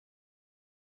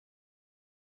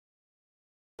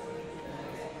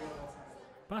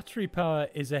Battery power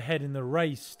is ahead in the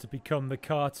race to become the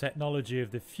car technology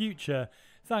of the future,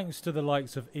 thanks to the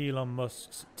likes of Elon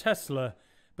Musk's Tesla,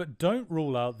 but don't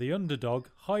rule out the underdog,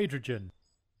 hydrogen.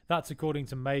 That's according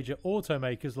to major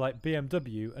automakers like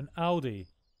BMW and Audi.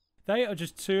 They are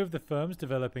just two of the firms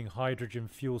developing hydrogen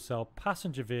fuel cell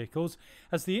passenger vehicles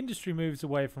as the industry moves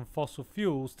away from fossil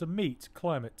fuels to meet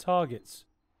climate targets.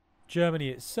 Germany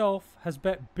itself has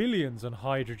bet billions on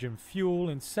hydrogen fuel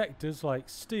in sectors like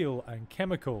steel and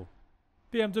chemical.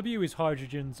 BMW is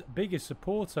hydrogen's biggest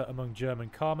supporter among German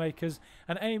car makers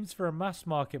and aims for a mass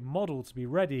market model to be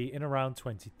ready in around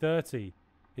 2030.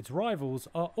 Its rivals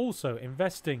are also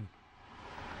investing.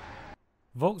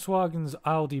 Volkswagen's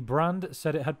Audi brand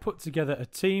said it had put together a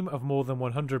team of more than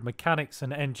 100 mechanics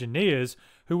and engineers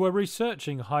who were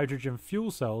researching hydrogen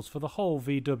fuel cells for the whole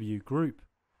VW group.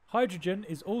 Hydrogen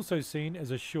is also seen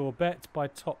as a sure bet by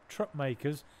top truck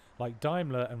makers like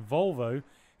Daimler and Volvo,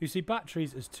 who see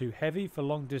batteries as too heavy for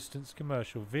long-distance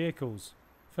commercial vehicles.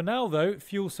 For now though,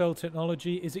 fuel cell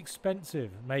technology is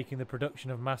expensive, making the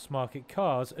production of mass-market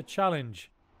cars a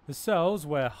challenge. The cells,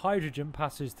 where hydrogen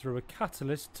passes through a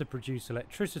catalyst to produce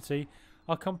electricity,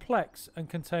 are complex and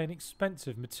contain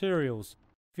expensive materials.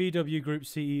 VW Group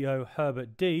CEO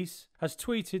Herbert Diess has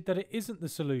tweeted that it isn't the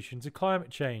solution to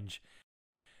climate change.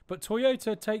 But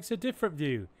Toyota takes a different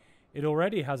view. It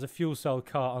already has a fuel cell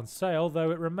car on sale, though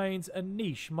it remains a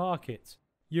niche market.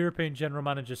 European General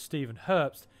Manager Stephen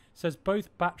Herbst says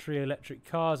both battery electric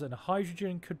cars and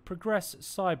hydrogen could progress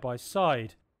side by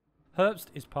side. Herbst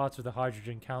is part of the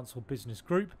Hydrogen Council business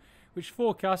group, which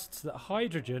forecasts that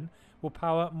hydrogen will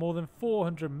power more than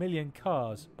 400 million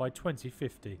cars by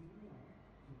 2050.